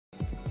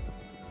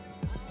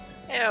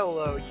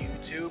Hello,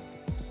 YouTube.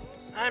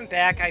 I'm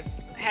back. I've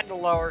had to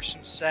lower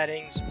some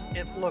settings.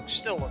 It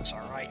still looks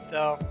alright,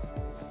 though.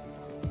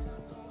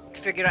 I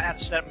figured out how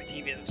to set up my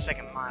TV as a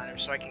second monitor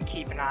so I can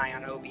keep an eye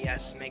on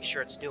OBS and make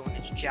sure it's doing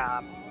its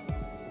job.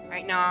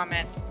 Right now I'm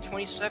at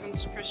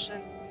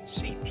 27%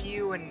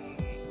 CPU and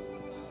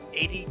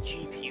 80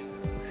 GPU.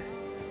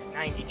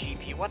 90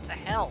 GPU. What the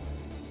hell?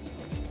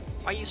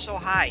 Why are you so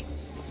high?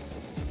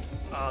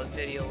 Oh, the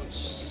video looks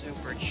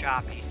super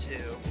choppy,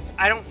 too.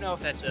 I don't know if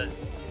that's a...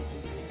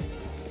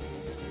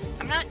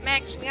 I'm not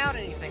maxing out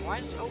anything.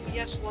 Why does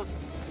OBS look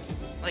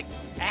like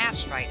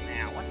ass right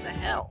now? What the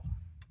hell?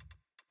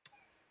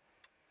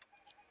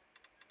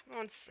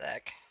 One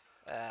sec.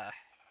 I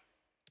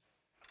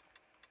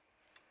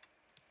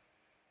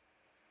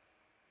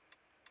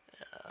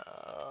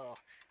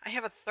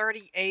have a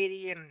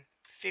 3080 and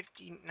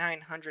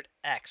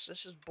 5900X.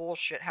 This is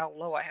bullshit how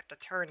low I have to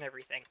turn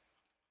everything.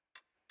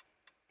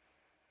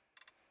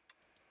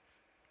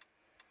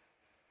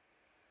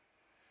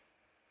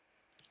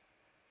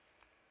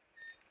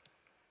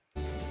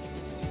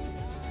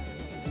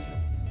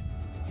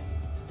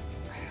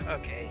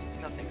 Okay,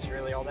 nothing's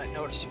really all that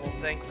noticeable,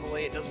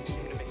 thankfully. It doesn't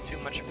seem to make too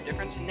much of a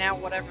difference. And now,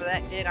 whatever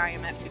that did, I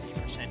am at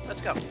 50%.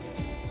 Let's go.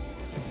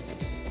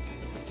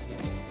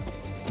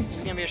 This is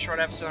going to be a short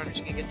episode. I'm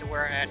just going to get to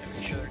where I'm at to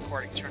make sure the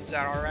recording turns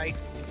out alright.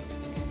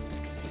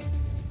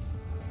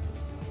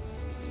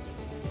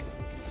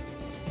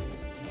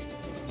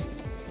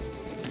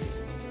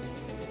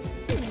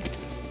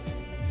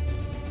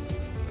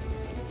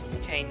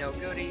 Okay, no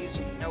goodies.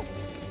 Nope.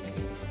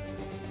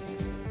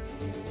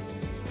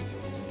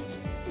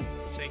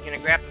 So you're going to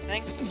grab the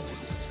thing?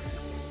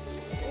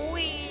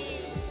 Whee!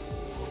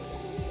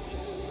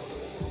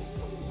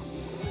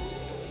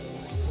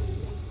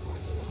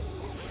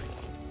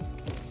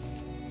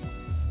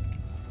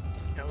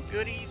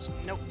 Goodies?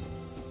 Nope.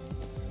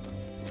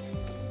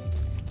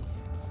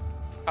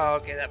 Oh,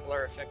 okay, that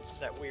blur effect is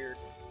that weird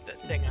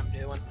thing I'm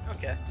doing.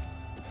 Okay.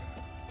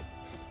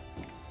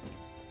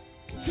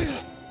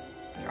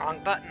 Wrong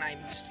button. I'm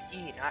used to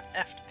E, not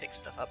F to pick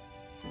stuff up.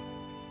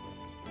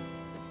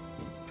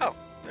 Oh,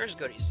 there's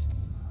goodies.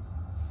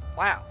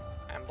 Wow,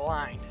 I'm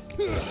blind.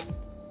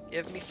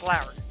 Give me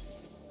flour.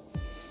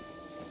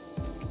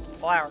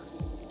 Flour.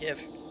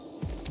 Give.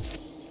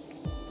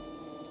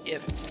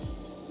 Give.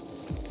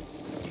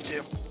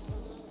 Too.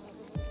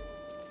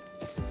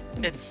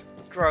 It's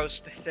gross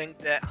to think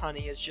that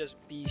honey is just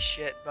bee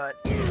shit, but...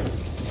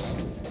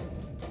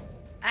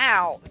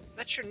 Ow!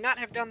 That should not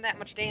have done that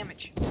much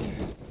damage.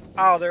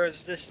 Oh, there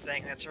was this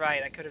thing, that's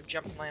right. I could have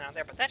jumped and landed on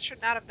there, but that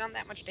should not have done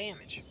that much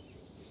damage.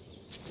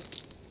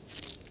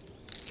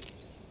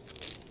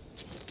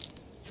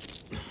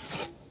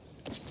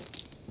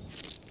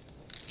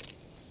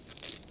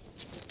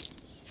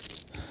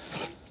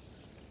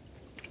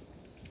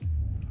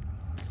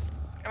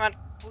 Come on.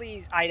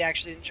 Please, I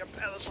actually didn't jump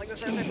out of this like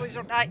this. Please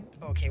don't die.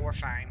 Okay, we're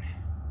fine.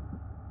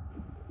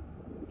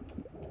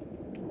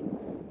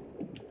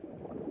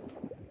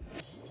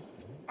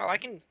 Oh, I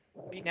can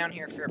be down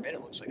here a fair bit,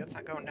 it looks like. That's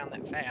not going down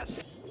that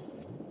fast.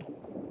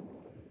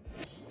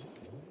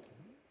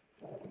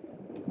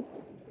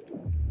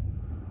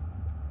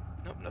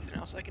 Nope, nothing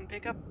else I can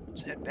pick up.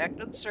 Let's head back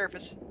to the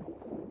surface.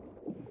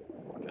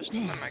 Just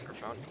my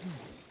microphone.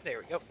 There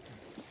we go.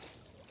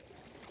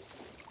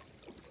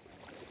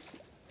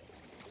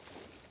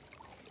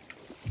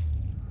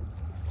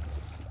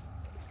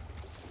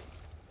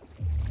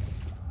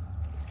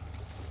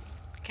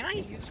 Can I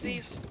use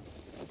these?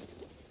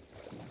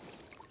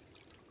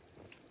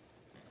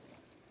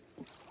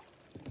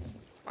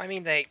 I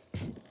mean, they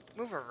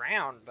move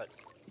around, but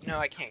no,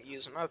 I can't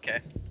use them.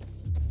 Okay.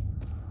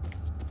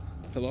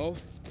 Hello?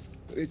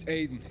 It's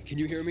Aiden. Can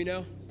you hear me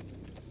now?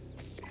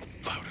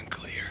 Loud and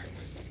clear.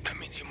 That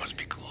means you must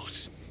be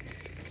close.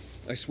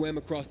 I swam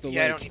across the lake.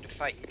 Yeah, I don't need to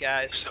fight you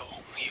guys. So,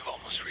 you've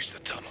almost reached the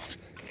tunnels.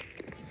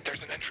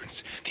 There's an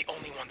entrance. The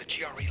only one the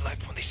GRE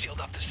left when they sealed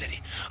off the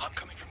city. I'm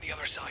coming from the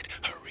other side.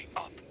 Hurry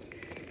up.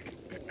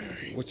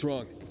 What's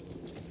wrong?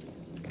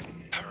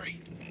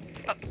 Hurry.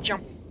 Up,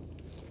 jump.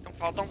 Don't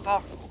fall, don't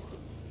fall.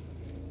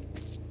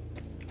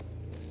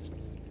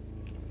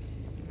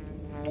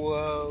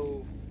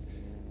 Whoa.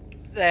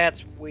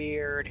 That's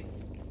weird.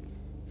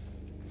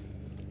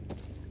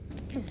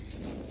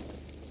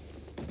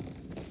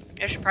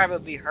 I should probably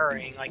be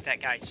hurrying like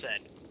that guy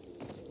said.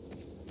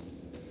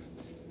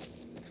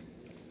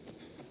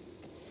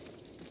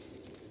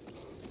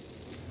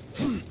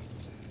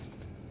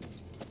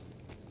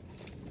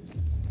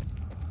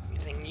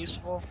 Anything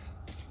useful?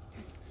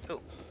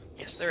 Oh,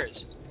 yes there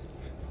is.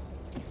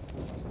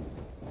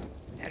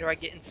 How do I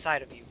get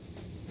inside of you?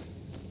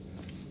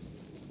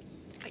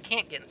 I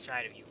can't get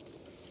inside of you.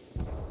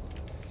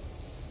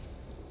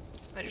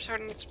 I just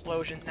heard an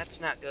explosion. That's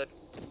not good.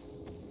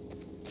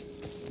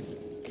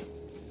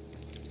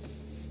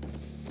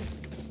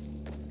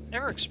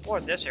 Never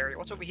explored this area.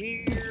 What's over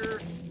here?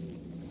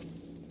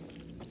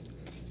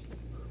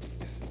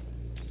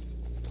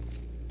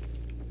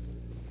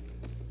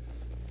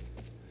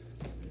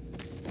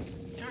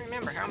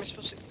 remember. How am I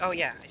supposed to... Oh,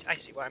 yeah. I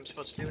see what I'm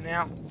supposed to do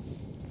now.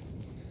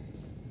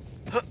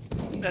 Huh.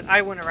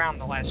 I went around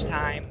the last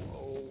time.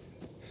 Oh.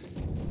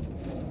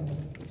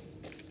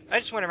 I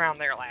just went around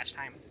there last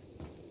time.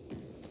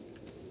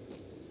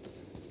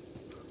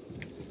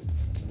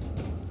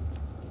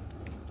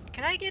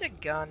 Can I get a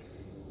gun?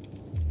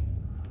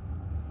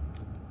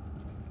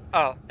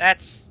 Oh,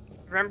 that's...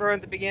 Remember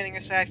at the beginning I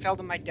said I fell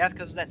to my death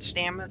because of that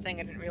stamina thing?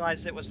 I didn't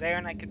realize it was there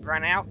and I could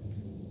run out?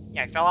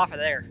 Yeah, I fell off of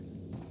there.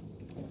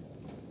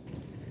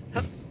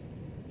 Hup.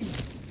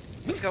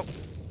 Let's go.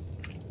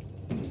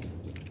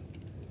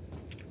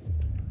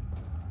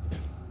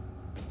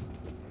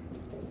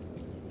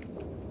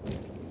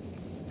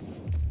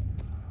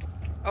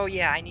 Oh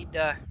yeah, I need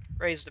to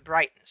raise the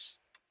brightness.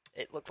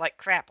 It looked like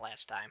crap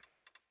last time.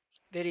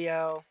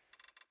 Video.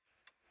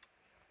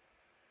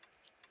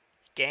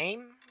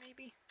 Game,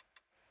 maybe?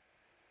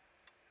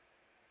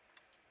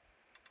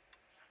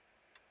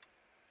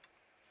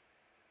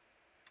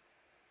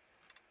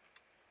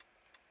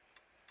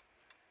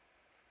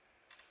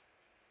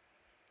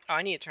 Oh,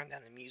 I need to turn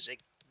down the music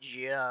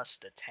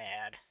just a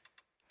tad.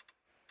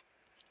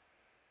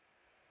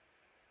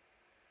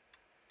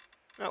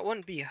 No, it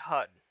wouldn't be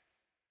HUD.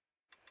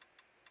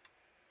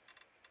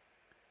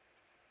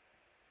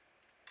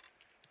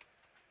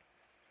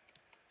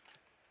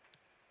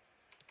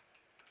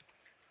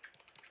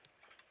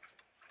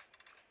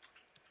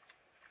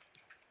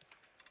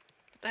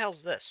 What the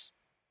hell's this?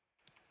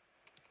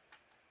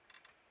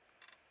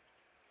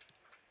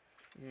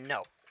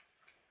 No.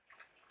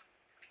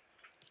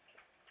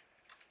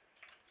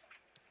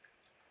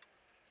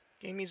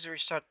 Game needs to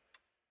restart.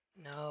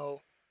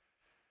 No.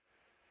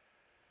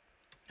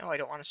 No, I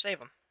don't want to save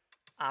them.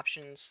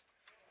 Options.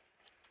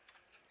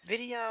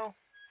 Video.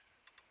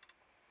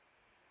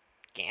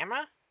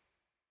 Gamma?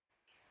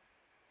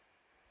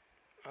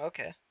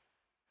 Okay.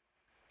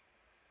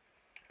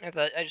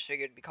 I just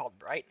figured it'd be called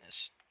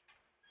brightness.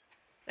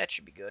 That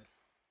should be good.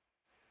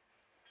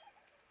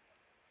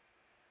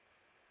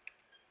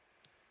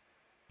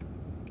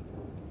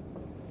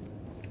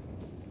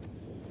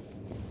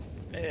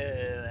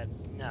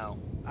 No.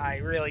 I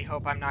really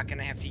hope I'm not going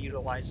to have to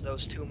utilize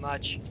those too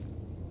much.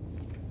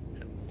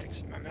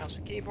 Fixing my mouse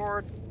and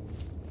keyboard.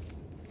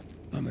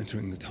 I'm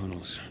entering the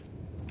tunnels.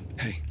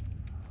 Hey,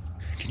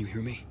 can you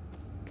hear me?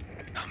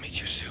 I'll meet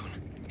you soon.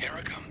 Here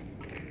I come.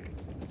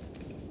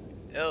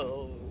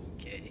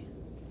 Okay.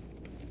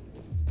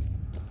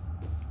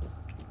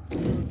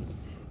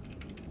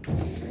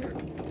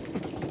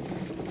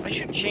 I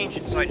should change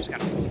it so I just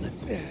gotta hold it.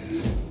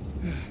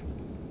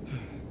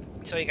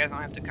 So you guys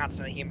don't have to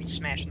constantly hear me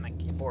smashing my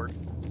keyboard.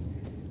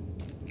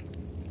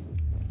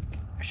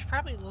 I should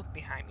probably look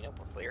behind me. Nope,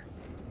 we're clear.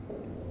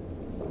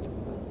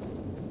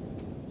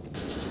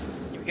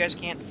 If you guys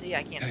can't see,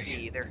 I can't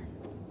see either.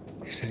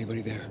 Is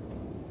anybody there?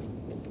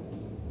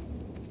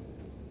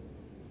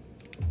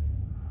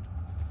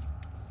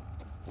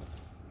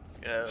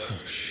 Oh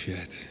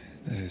shit.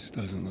 This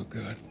doesn't look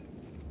good.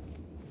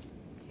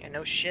 Yeah,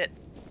 no shit.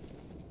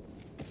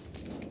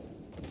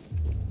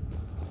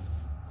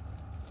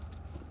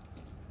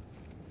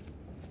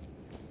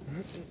 Oh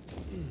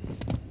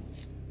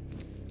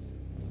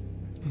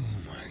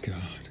my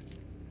god.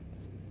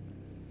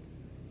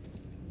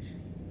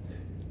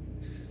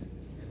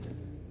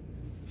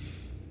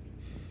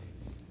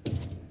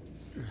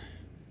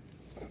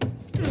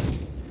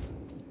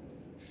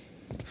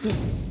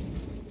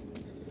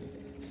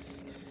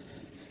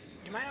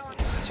 You might not want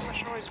to make too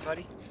much noise,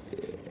 buddy.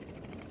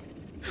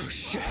 Oh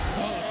shit.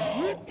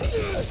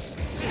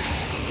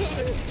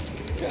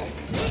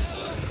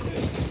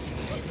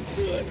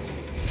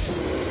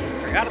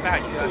 Forgot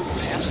about you,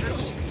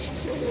 bastards.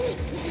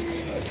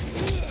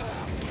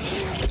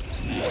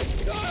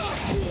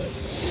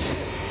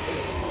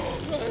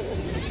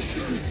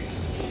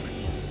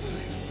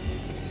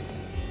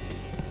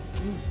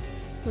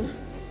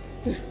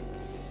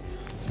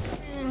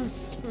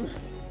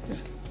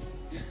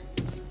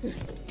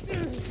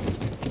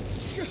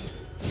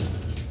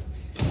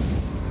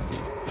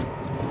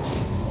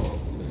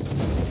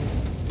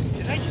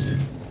 Did I just...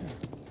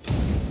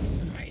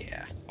 Oh,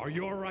 yeah. Are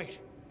you alright?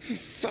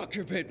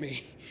 Fucker bit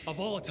me. A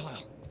volatile.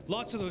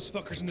 Lots of those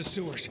fuckers in the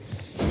sewers.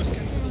 We must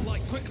get to the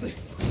light quickly.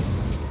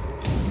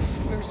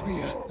 Where's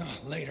Mia?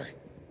 Later.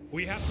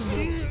 We have to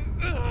move.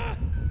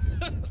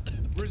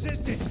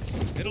 Resist it.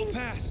 It'll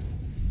pass.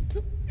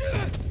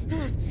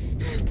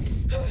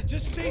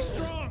 Just stay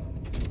strong.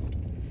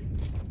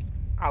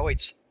 Oh,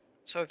 wait.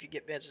 So if you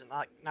get beds, it's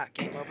not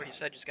game over. He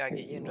said just gotta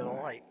get you into the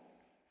light.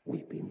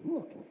 We've been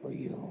looking for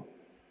you.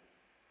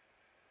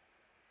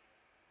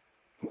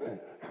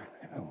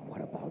 And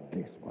what about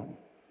this one?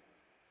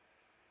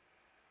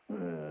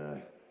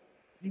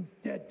 Seems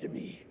dead to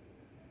me.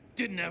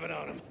 Didn't have it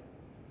on him.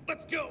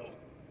 Let's go.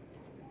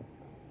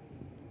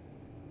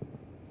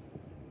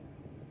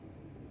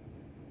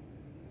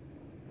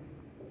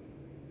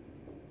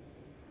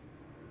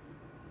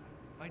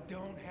 I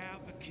don't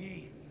have the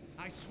key.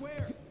 I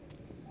swear.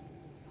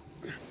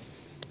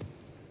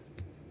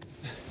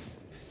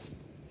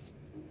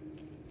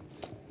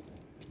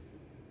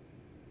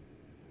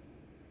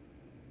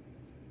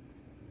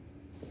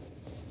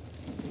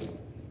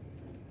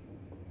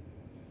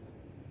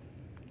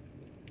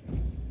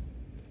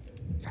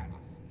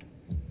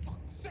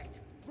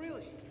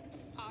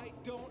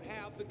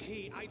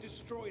 key. I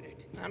destroyed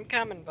it. I'm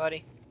coming,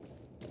 buddy.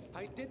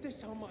 I did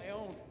this on my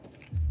own.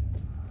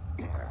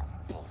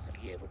 Both of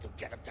you able to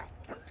get him to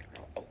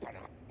open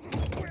up.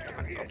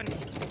 Open.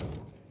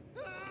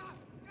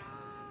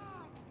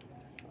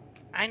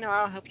 I know,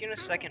 I'll help you in a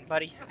second,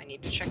 buddy. I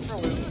need to check for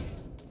loot.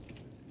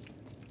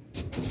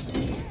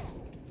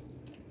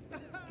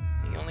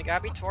 You only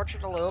gotta be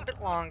tortured a little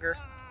bit longer.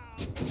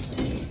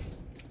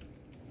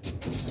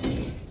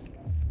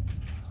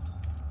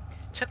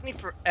 Took me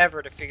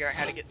forever to figure out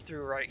how to get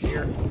through right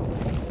here.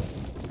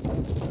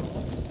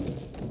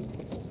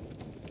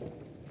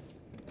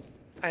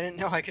 I didn't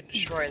know I could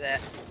destroy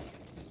that.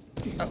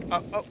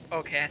 Oh,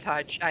 okay, I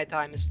thought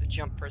I missed the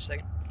jump for a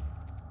second.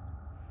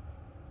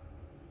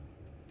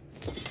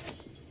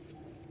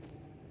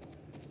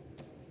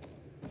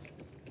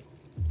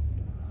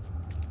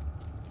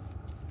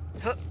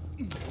 Huh.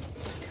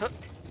 Huh.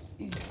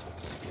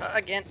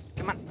 Again,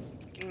 come on,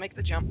 you can make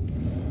the jump.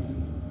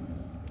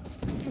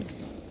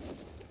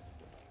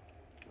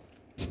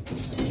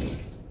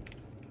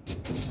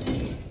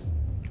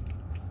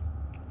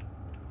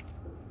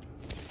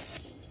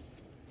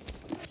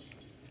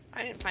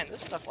 I didn't find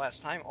this stuff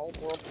last time.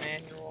 Old World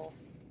Manual.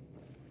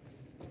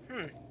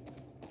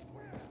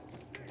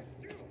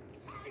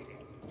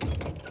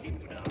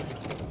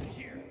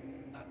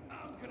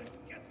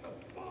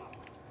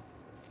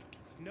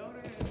 No.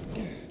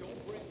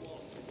 Don't bring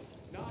Walt.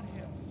 Not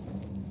him.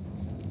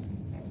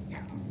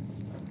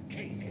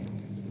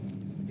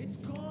 It's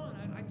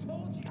gone. I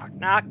told you. Knock,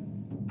 knock.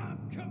 I'm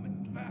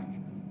coming back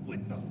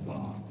with the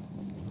boss.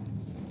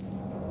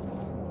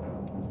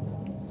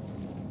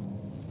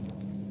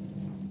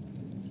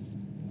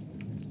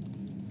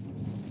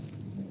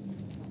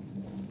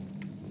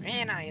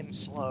 Man, I am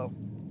slow.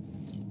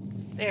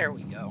 There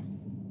we go.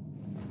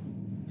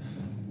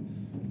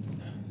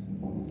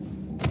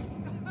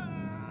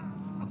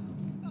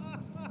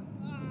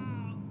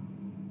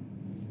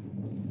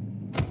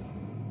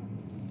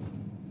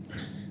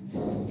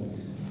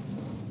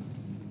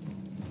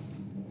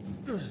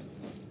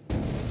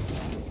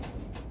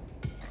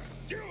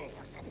 You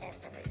were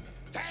supposed to be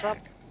What's up?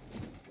 dead.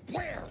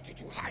 Where did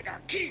you hide our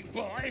key,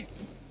 boy?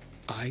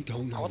 I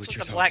don't know What's what with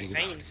you're the black talking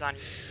about. veins on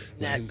your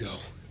Let neck? him go.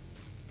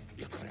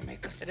 You're gonna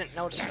make us. I didn't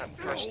notice that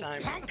the first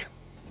time. Punk.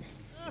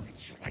 I'd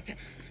sure like to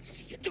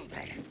see you do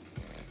that.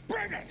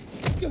 Burn it.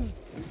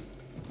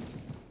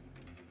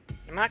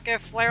 I'm not gonna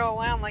flail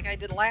around like I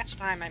did last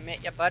time I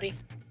met you, buddy.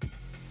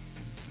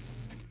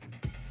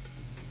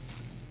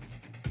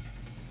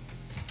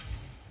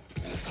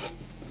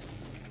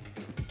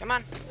 Come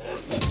on.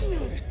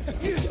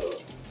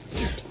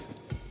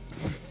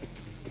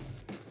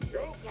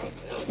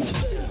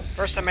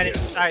 First time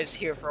I was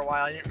here for a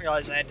while, I didn't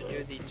realize I had to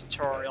do the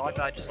tutorial. I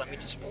thought I'd just let me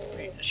just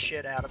beat the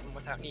shit out of him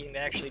without needing to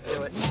actually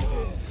do it.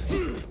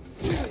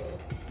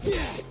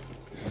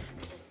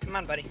 Come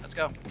on, buddy, let's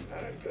go.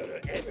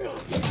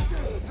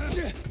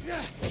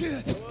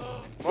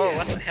 Whoa,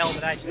 what the hell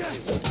did I just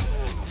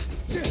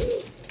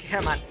do?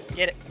 Come on,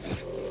 get it.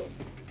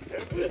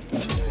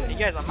 You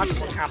guys are much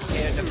more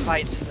complicated to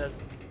fight than the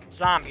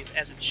zombies,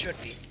 as it should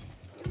be.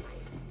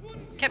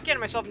 Kept getting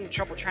myself into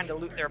trouble trying to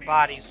loot their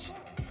bodies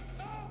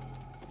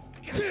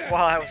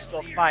while I was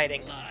still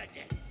fighting.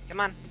 Come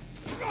on.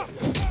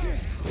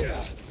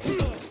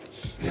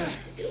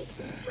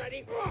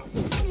 Ready?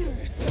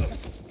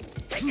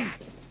 Take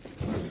that.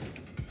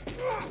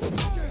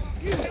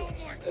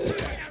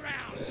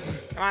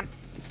 Come on.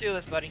 Let's do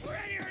this, buddy.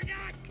 Ready or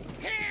not?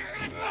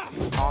 Here.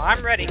 Oh,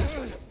 I'm ready.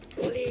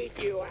 Lead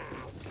you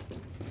out.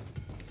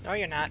 No,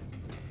 you're not.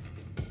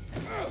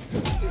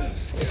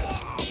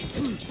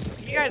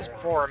 You guys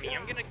bore me.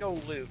 I'm gonna go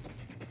loot.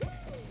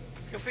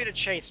 Feel free to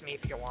chase me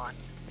if you want.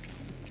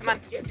 Come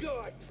on. You're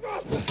good.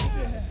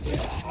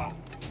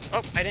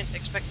 Oh, I didn't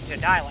expect you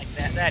to die like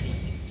that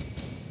easy.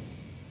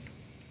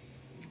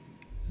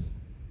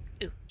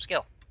 Ooh,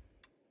 skill.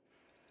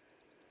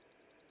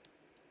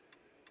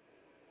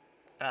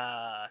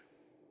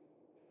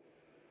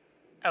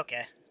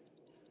 Okay.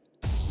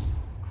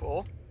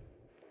 Cool.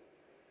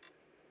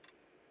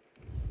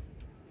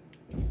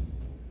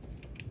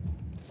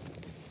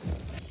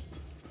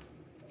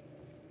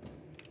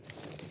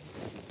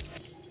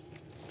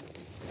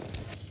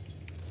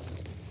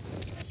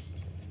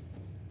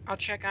 I'll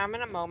check on him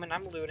in a moment.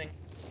 I'm looting.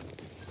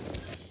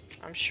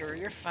 I'm sure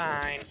you're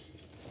fine.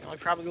 You're only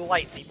probably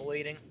lightly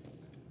bleeding.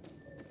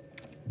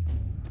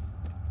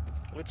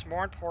 Loot's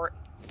more important.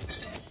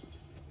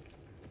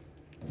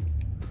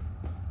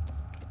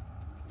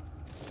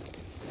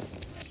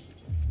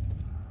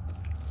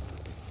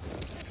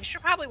 I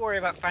should probably worry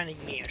about finding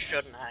Mia,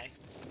 shouldn't I?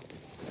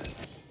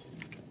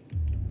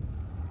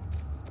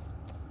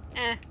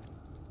 Eh.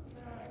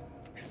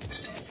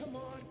 Come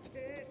on,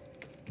 kid.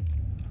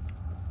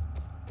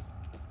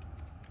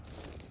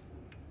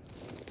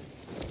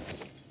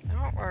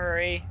 Don't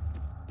worry.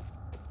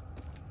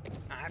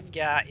 I've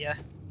got ya.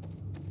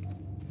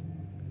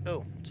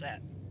 Oh, what's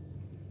that?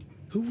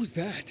 Who was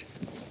that?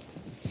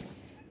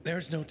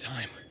 There's no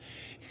time.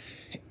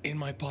 In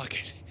my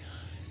pocket.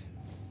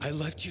 I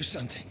left you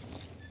something.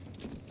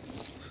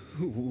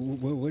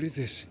 What is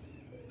this?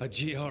 A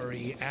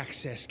GRE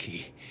access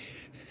key.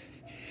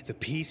 The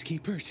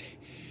Peacekeepers,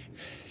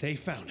 they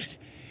found it.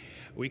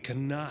 We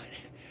cannot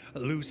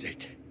lose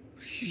it.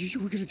 You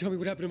were gonna tell me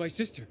what happened to my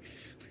sister.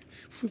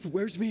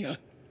 Where's Mia?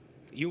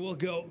 You will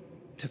go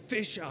to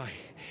Fisheye.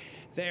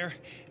 There,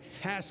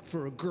 ask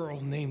for a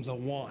girl named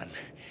Lawan.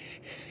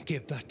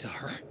 Give that to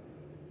her.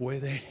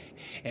 With it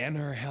and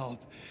her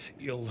help,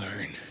 you'll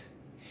learn.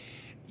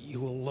 You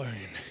will learn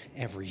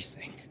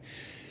everything.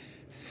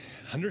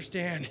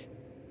 Understand?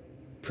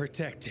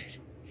 Protect it.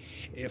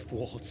 If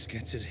Waltz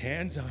gets his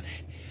hands on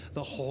it,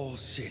 the whole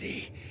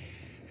city,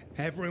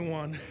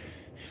 everyone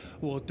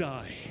will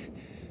die.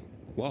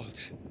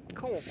 Waltz.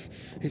 Cool.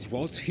 Is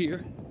Waltz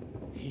here?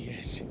 He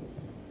is.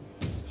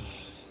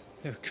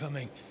 They're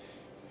coming.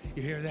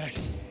 You hear that?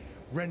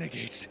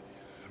 Renegades.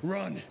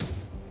 Run.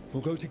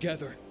 We'll go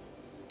together.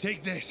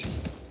 Take this. All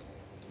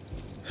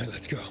right,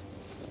 let's go.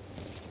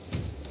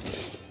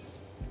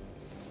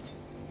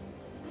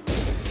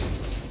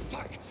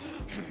 Fuck!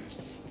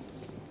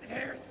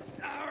 There's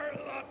our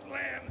lost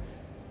lamb!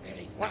 And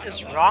he's What not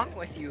is alive. wrong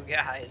with you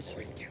guys?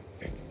 We can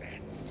fix that.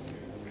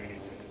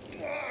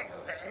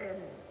 Slaughter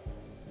him!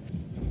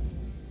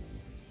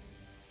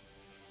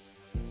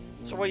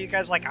 So what, you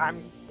guys like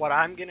I'm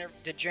gonna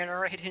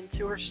degenerate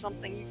into or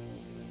something?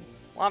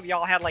 One of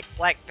y'all had like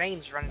black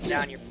veins running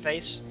down your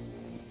face.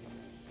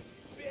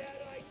 Bad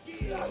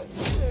idea! Enough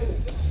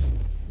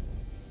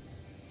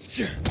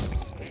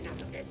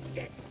of this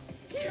shit!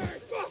 Here!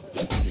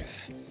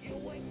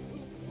 You ain't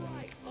too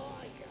bright,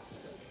 are ya?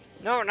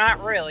 No,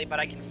 not really, but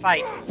I can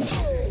fight.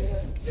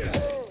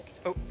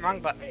 Oh, wrong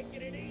button.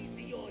 Taking it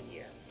easy on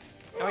ya.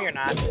 No, you're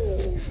not.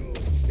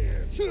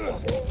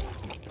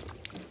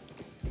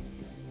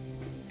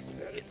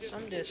 Get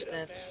some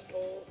distance.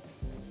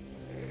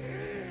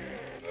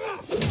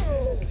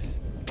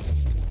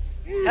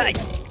 Hey!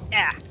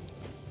 Yeah!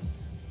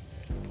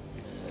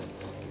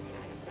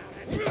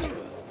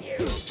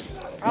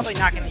 Probably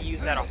not gonna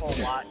use that a whole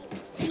lot.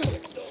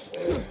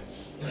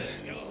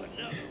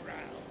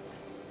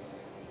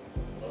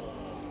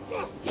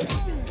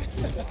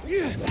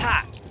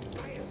 Ha!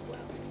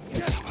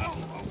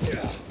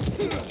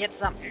 Get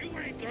some. You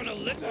ain't gonna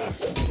let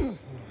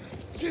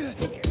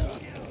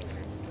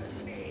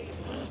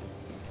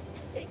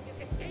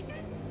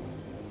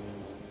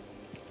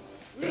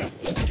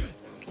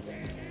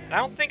I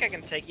don't think I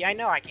can take you. I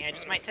know I can. It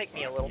just might take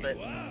me a little bit.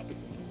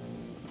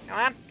 Come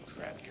on.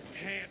 crap your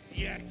pants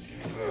yet.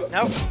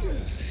 Nope.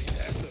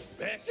 That's the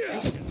best you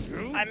can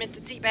do. I meant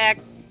to teabag.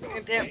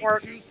 It didn't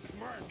work. Too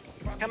smart.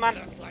 Fucking Come on.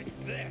 just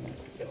like this.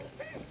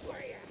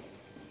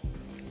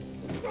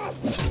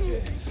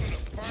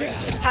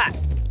 Ha!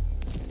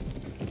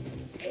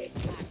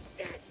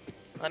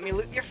 Let me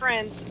loot your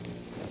friends.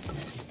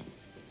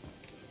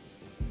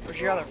 Where's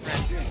your other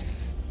friend?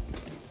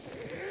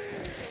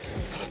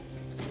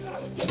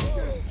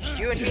 Just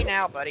you and me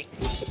now, buddy.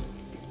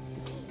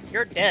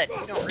 You're dead.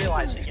 You don't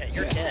realize it yet.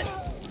 You're dead.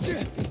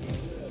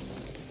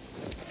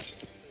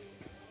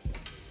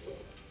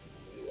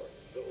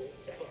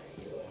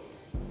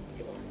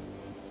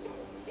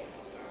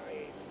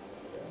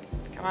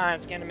 Come on,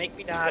 it's gonna make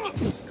me dodge.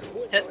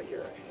 Hit.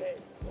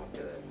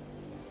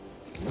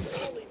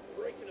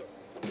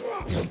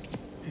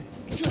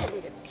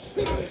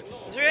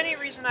 Is there any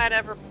reason I'd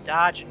ever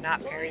dodge and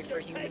not parry for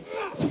humans?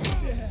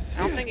 I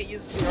don't think it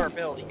uses your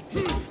ability.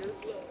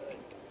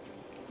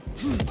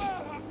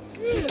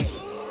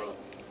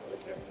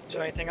 Is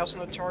there anything else in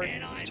the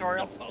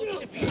tutorial?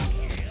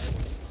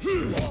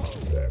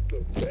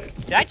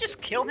 Did I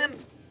just kill him?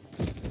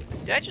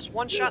 Did I just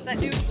one-shot that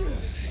dude?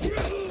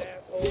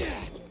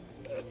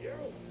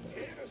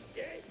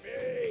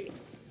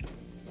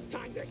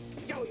 Time to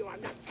show you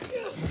I'm not.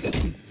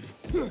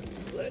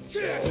 Let's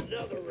have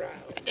another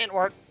round. It didn't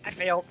work. I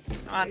failed.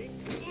 Come on.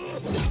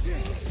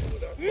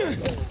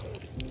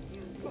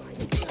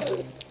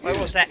 What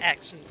was that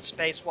X in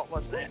space? What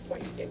was that?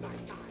 Wasting my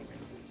time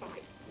and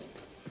fight.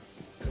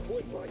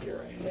 Quit while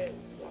you're ahead,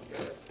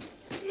 fucker.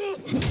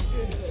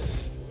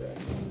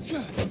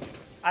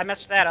 I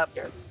messed that up.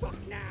 You're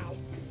fucked now.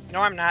 No,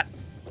 I'm not.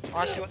 I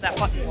want to see what that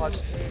button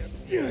was.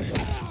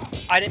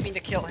 I didn't mean to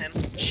kill him.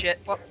 Shit.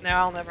 Well,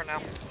 now I'll never know.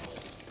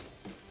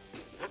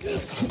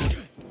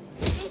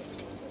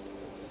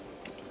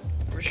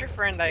 Where's your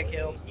friend I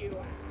killed? You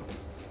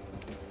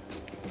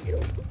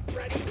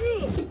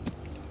ready?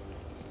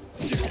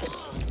 It's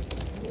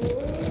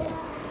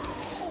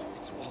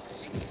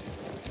Waltz.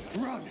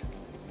 Run!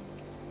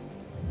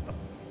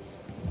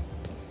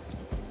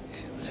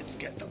 Let's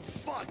get the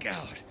fuck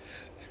out.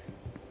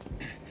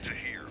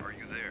 Zahir, are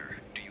you there?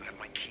 Do you have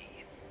my key?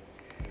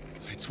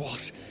 It's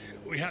Waltz.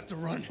 We have to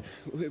run.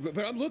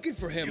 But I'm looking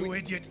for him. You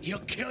idiot. He'll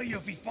kill you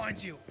if he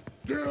finds you.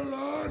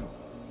 Dylan!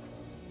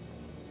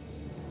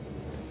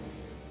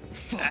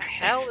 The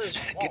hell is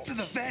Get to the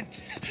Waltz?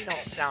 vent. You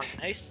don't sound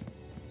nice.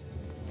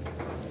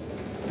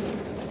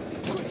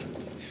 Quick.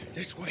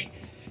 This way.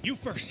 You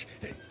first.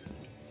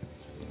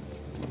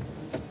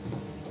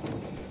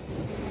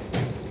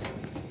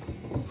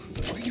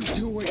 What are you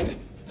doing?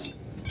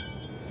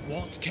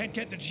 Waltz can't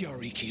get the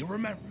GRE key,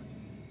 remember?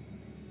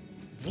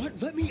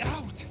 What? Let me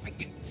out!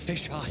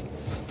 Fisheye,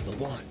 the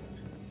one.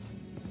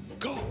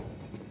 Go!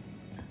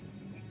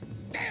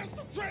 There's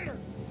the traitor!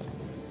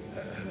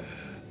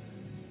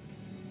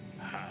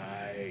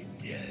 I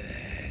did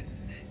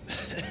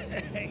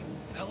it. Hey,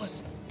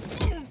 fellas.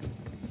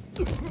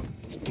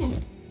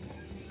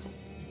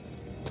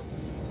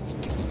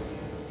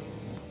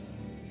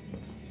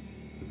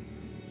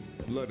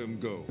 Let him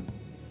go.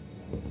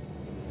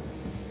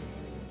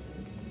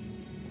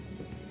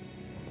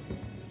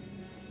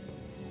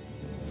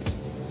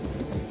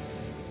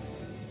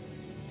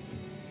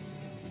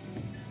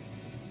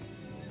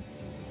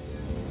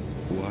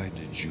 Why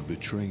did you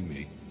betray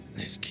me?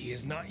 This key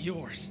is not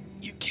yours.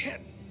 You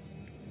can't.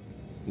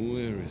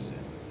 Where is it?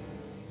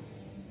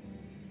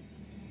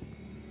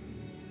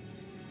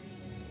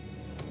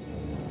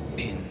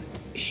 In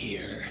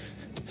here.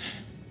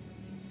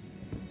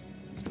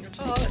 It's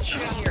all that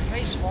shit on your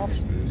face, Walt.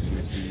 This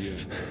is the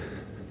end.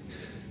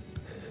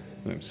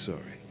 I'm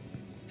sorry.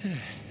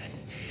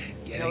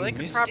 You know, they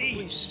could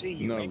probably see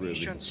you. Not Maybe really. you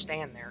shouldn't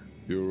stand there.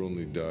 You're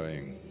only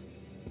dying.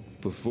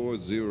 Before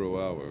 0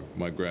 hour,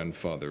 my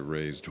grandfather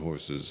raised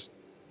horses.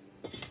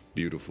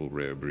 Beautiful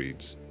rare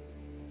breeds.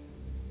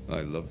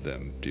 I love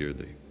them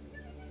dearly.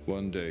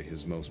 One day,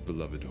 his most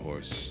beloved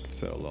horse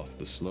fell off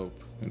the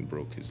slope and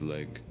broke his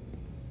leg.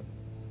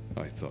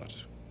 I thought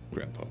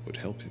Grandpa would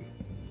help him,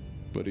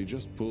 but he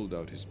just pulled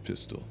out his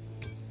pistol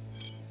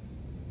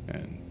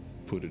and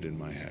put it in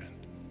my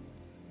hand.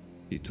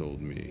 He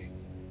told me,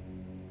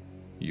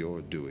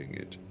 "You're doing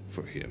it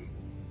for him."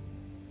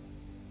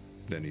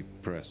 Then he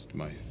pressed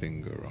my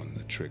finger on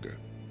the trigger.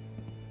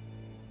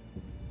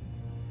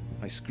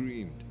 I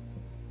screamed.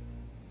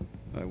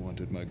 I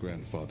wanted my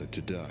grandfather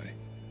to die.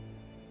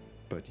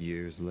 But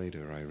years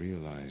later, I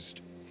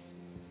realized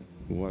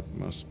what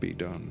must be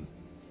done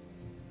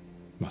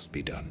must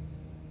be done.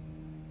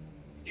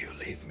 You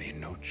leave me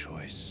no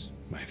choice,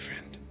 my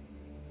friend.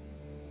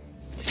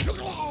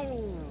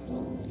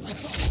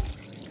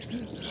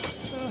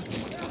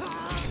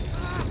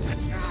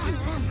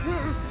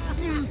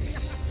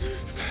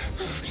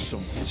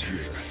 Someone's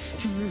here.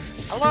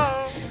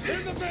 Hello?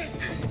 In the vent!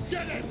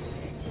 Get it!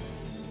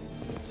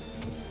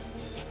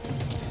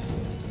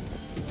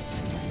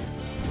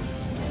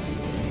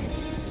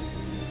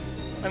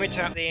 Let me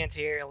turn up the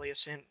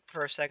anti-aliasing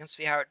for a second,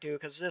 see how it do,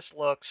 because this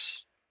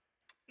looks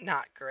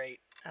not great.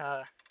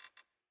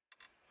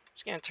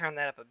 Just gonna turn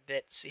that up a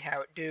bit, see how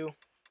it do.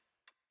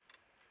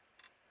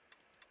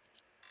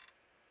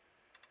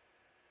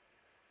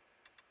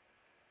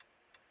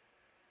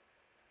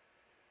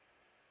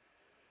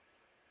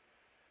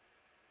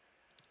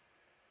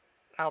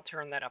 I'll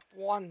turn that up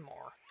one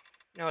more.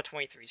 No,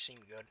 23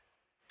 seemed good.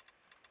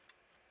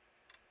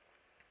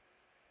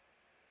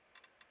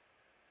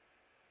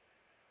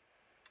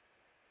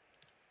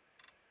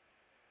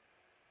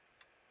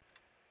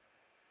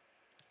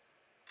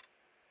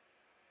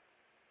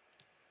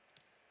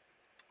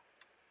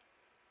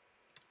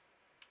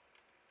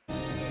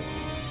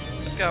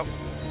 Let's go.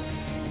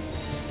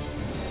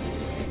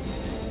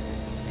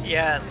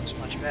 Yeah, it looks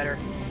much better.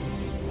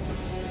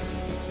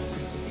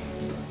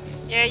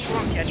 Yeah, you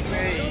won't catch me.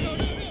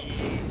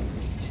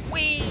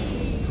 Whee!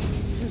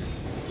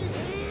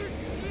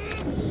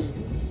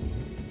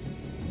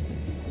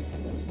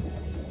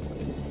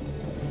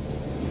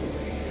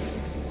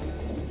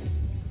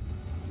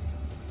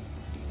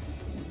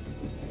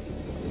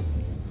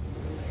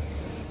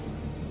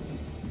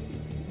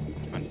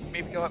 Come on,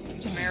 maybe go up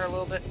from some air a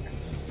little bit.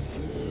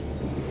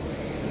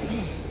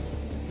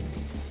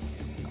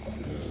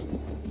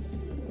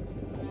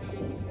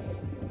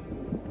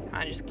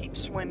 I just keep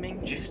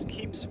swimming, just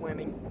keep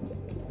swimming.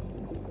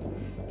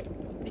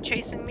 They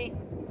chasing me?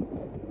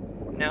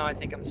 No, I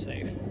think I'm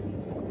safe.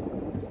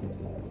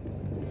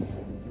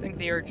 I think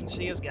the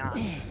urgency is gone.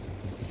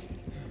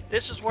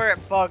 This is where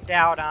it bugged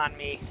out on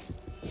me,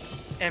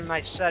 and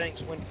my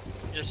settings went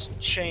just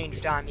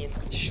changed on me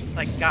and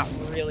like got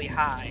really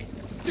high.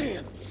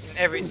 Damn!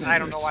 And I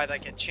don't know why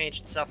that could change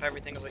itself.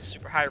 Everything was like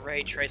super high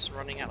ray trace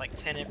running at like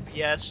 10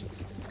 FPS.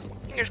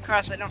 Fingers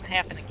crossed that don't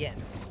happen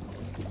again.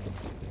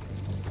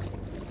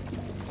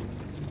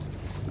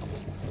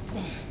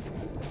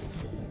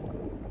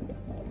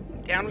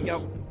 Down we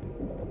go.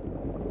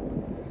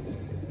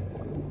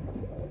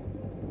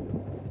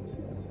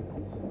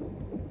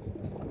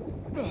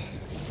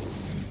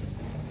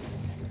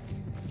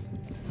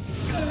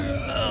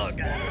 Oh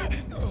god.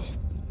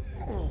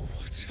 Oh,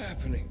 what's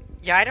happening?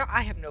 Yeah,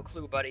 I have no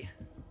clue, buddy.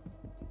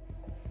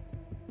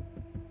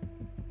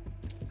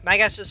 My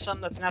guess is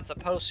something that's not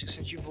supposed to,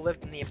 since you've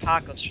lived in the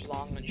apocalypse for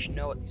long and you should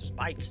know what these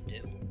spikes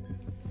do.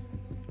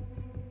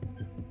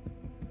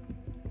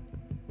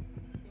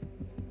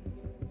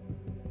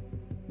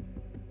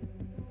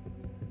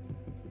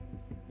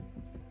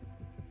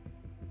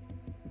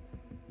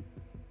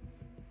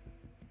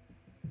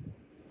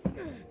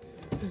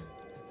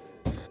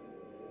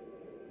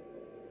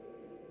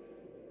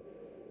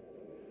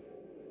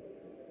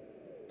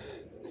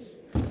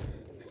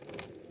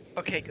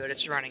 Okay, good,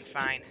 it's running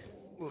fine.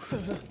 Oof.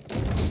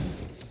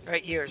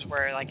 Right here is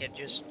where like it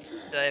just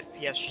the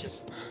FPS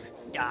just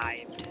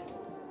dived.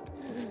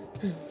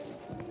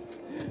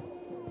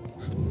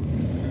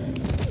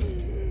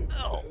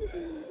 Oh.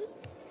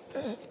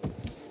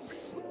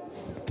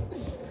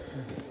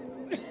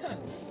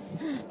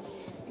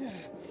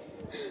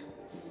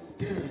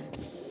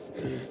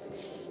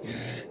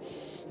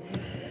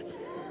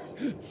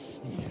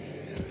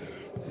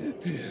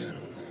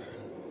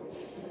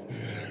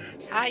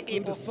 Hi, Who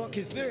people. the fuck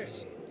is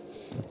this?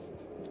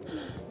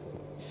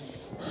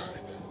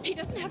 He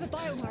doesn't have a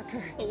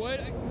biomarker. Oh, what?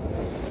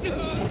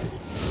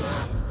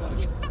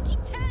 He's fucking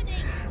turning!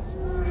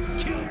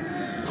 Kill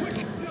him! Quick!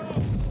 No!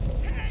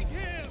 Hang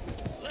him!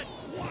 Let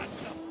what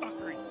the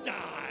fucker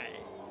die!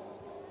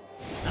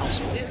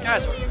 Also, these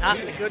guys are not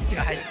the good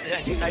guys.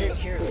 I didn't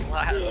hear the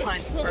line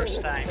the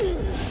first time.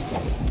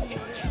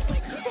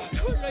 Fuck,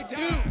 what did I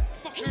do?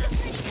 Fucking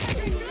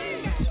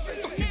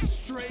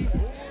stray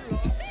whore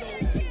lost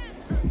soul.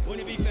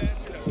 Wouldn't it be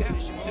faster to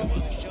dash him off on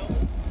the show?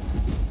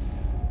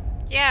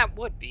 Yeah, it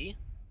would be.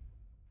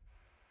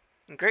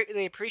 And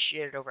greatly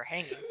appreciated over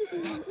hanging.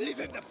 Leave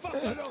him the fuck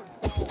alone!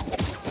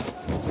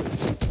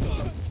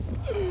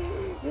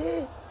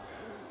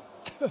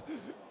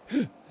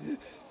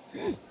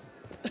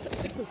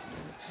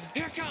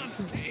 Hakon!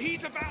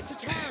 He's about to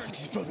turn! What's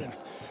his problem?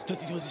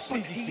 Thought it was a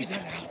sleazy He's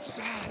an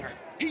outsider.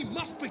 He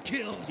must be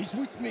killed. He's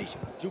with me.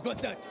 You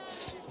got that?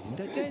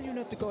 Didn't I tell you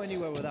not to go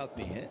anywhere without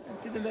me, eh?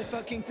 Didn't I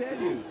fucking tell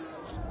you?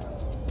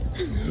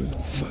 Who the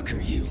fuck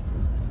are you?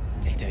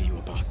 They'll tell you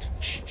about.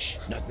 Shh,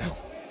 not now.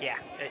 Yeah,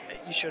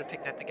 you should have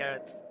picked that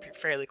together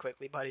fairly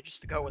quickly, buddy,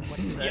 just to go with what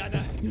he said.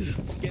 Yana,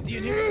 get the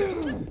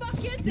inhibitors. What the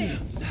fuck is it?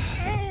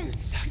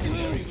 Dr.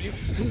 Terry, will you?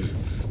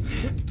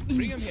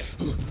 Bring him here.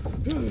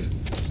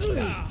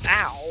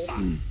 Ow!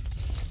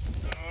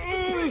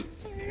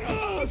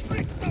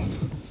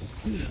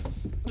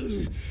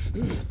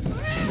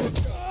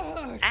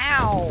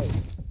 Ow!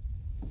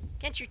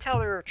 Can't you tell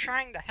they're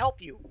trying to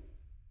help you?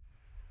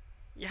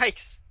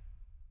 Yikes.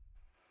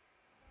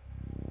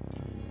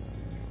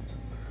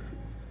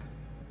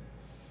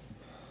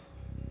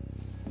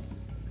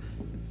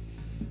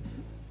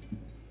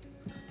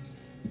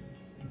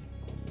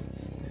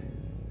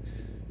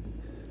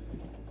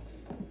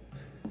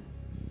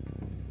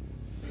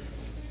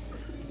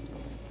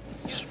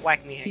 Just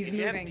whack me. He's If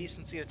you have moving.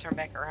 decency to turn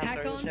back around so I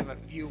Hakon? just have a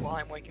view while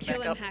I'm waking Kill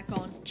back him, up.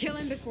 Hakon. Kill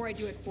him before I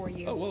do it for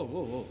you. Oh, whoa,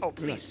 whoa, whoa. Oh,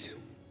 please. Relax.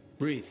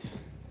 Breathe.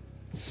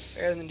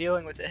 Better than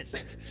dealing with this.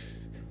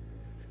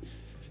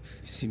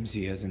 Seems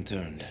he hasn't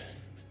turned.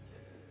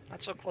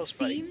 Not so close,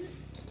 buddy. Seems?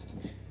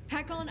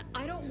 Hakon,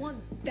 I don't want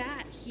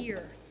that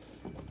here.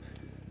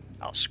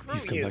 Oh, screw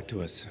You've come you. back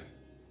to us.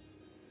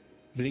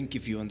 Blink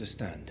if you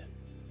understand.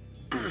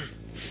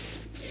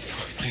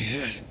 My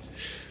head.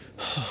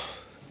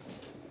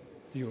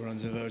 You were on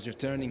the verge of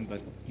turning,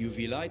 but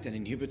UV light and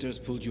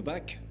inhibitors pulled you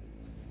back.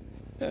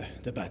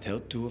 The bat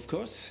helped too, of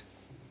course.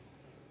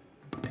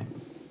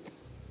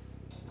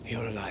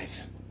 You're alive.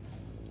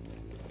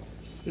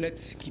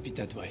 Let's keep it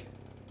that way.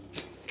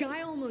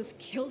 Guy almost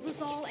kills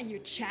us all and you're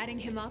chatting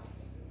him up?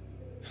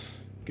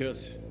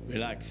 Girls,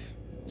 relax.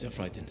 They're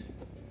frightened.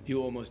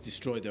 You almost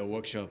destroyed their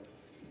workshop.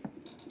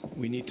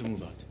 We need to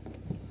move out.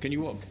 Can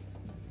you walk?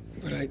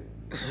 But I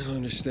don't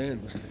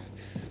understand.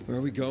 Where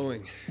are we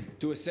going?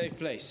 To a safe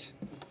place.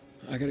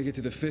 I gotta get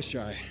to the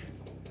fisheye.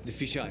 The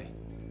fisheye.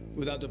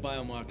 Without the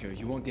biomarker,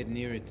 you won't get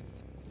near it.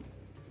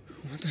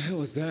 What the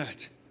hell is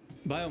that?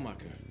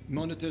 Biomarker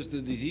monitors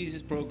the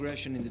disease's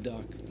progression in the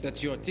dark.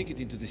 That's your ticket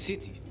into the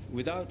city.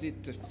 Without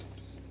it,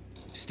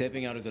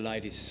 stepping out of the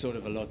light is sort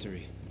of a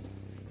lottery.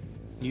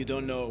 You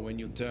don't know when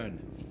you'll turn.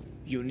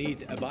 You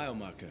need a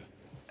biomarker,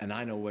 and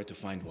I know where to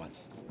find one.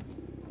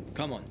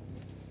 Come on.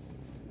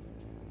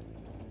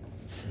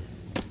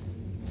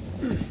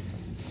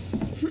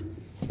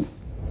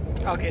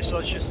 Okay, so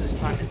it's just this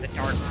time in the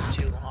dark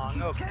for too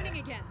long. Okay. Turning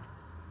again.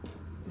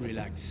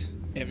 Relax.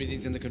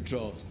 Everything's under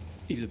control.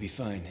 It'll be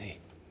fine, hey?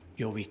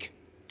 You're weak.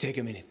 Take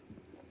a minute.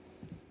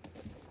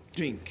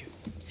 Drink.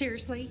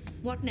 Seriously?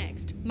 What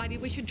next? Maybe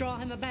we should draw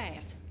him a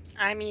bath.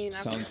 I mean,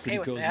 I'm Sounds okay pretty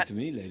with cozy that. to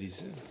me,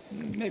 ladies.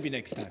 Maybe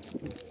next time.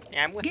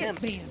 Yeah, I'm with him.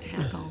 Get bent,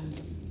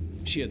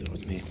 Hakon. She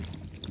adores me.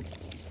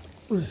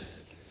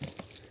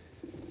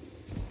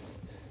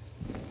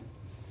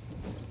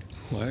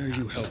 Why are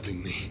you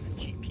helping me?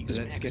 GP Let's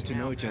smacks get to me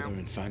know out each now. other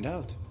and find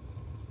out.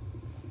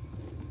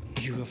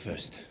 You go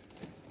first.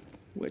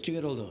 Where'd you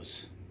get all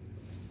those?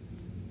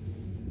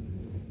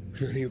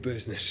 None of your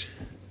business.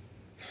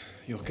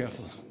 You're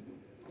careful.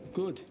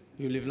 Good.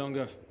 You live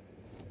longer.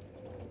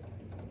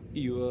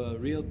 You a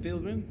real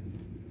pilgrim?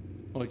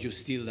 Or did you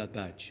steal that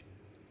badge?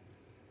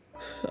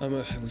 I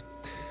was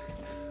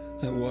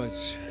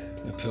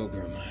a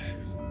pilgrim.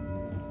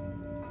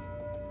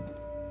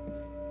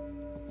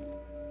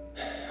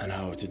 An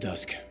hour to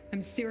dusk.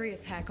 I'm serious,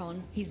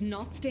 Hakon. He's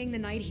not staying the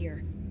night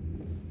here.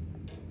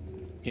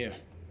 Here.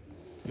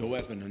 Your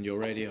weapon and your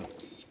radio.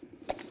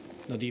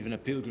 Not even a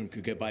pilgrim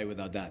could get by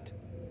without that.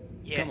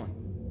 Yeah. Come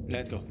on.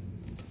 Let's go.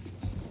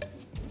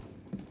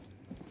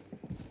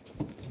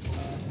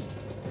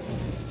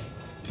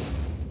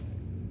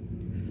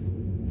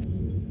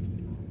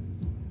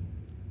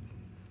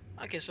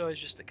 Okay, so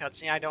it's just a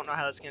cutscene. I don't know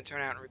how that's going to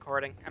turn out in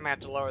recording. I might have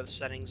to lower the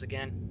settings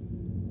again.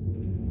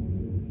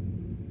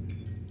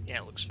 Yeah,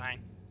 it looks fine.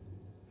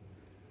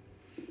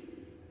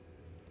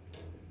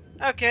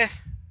 Okay,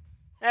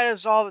 that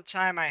is all the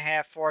time I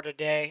have for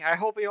today. I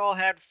hope you all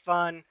had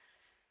fun.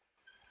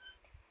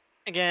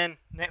 Again,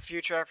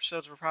 future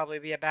episodes will probably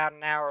be about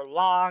an hour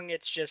long.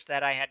 It's just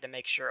that I had to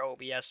make sure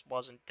OBS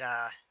wasn't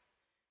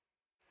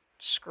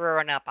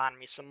screwing up on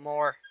me some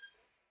more.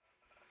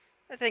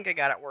 I think I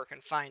got it working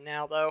fine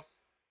now, though.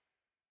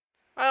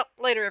 Well,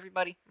 later,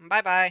 everybody.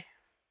 Bye-bye.